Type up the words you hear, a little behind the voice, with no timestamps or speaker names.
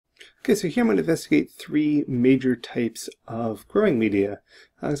Okay, so here I'm going to investigate three major types of growing media.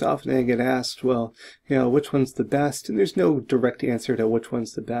 As often I get asked, well, which one's the best? And there's no direct answer to which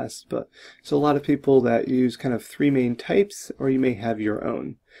one's the best, but there's a lot of people that use kind of three main types, or you may have your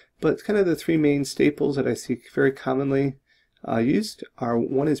own. But kind of the three main staples that I see very commonly used are,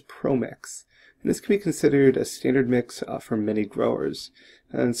 one is ProMix. And this can be considered a standard mix for many growers.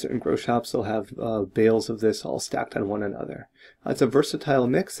 And certain grow shops will have bales of this all stacked on one another. It's a versatile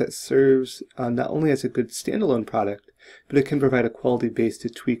mix that serves not only as a good standalone product, but it can provide a quality base to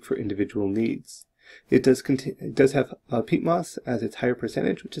tweak for individual needs. It does have peat moss as its higher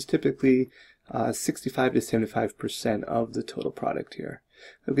percentage, which is typically 65 to 75% of the total product here.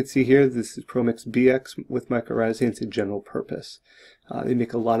 You can see here, this is ProMix BX with mycorrhizae. It's a general purpose. They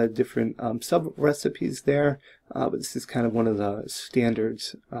make a lot of different sub-recipes there, but this is kind of one of the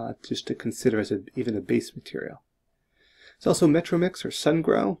standards just to consider as even a base material. It's also Metromix or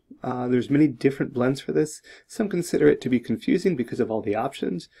Sungro. There's many different blends for this. Some consider it to be confusing because of all the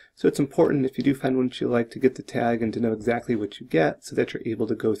options, so it's important if you do find one that you like to get the tag and to know exactly what you get so that you're able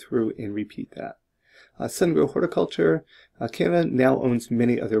to go through and repeat that. Gro Horticulture Canada now owns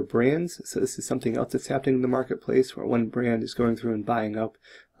many other brands, so this is something else that's happening in the marketplace where one brand is going through and buying up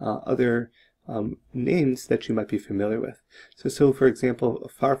other names that you might be familiar with. So for example,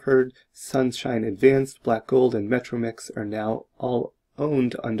 Farford, Sunshine Advanced, Black Gold, and Metromix are now all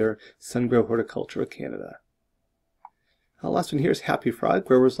owned under Gro Horticulture Canada. Last one here is Happy Frog.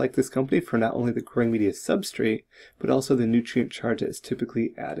 Growers like this company for not only the growing media substrate, but also the nutrient charge that is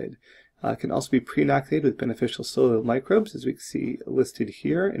typically added. It can also be pre-inoculated with beneficial soil microbes, as we can see listed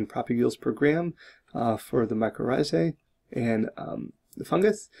here in propagules per gram for the mycorrhizae and the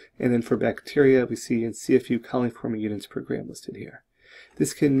fungus. And then for bacteria, we see in CFU colony-forming units per gram listed here.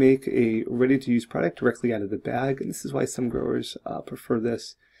 This can make a ready-to-use product directly out of the bag, and this is why some growers prefer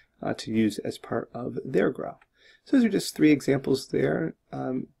this to use as part of their grow. So those are just three examples there.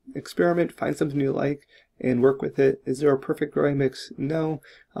 Experiment, find something you like, and work with it. Is there a perfect growing mix? No.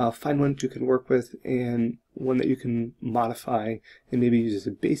 Find one that you can work with and one that you can modify and maybe use as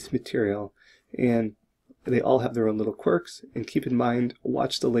a base material. And they all have their own little quirks. And keep in mind,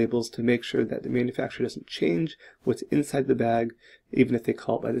 watch the labels to make sure that the manufacturer doesn't change what's inside the bag, even if they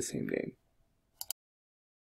call it by the same name.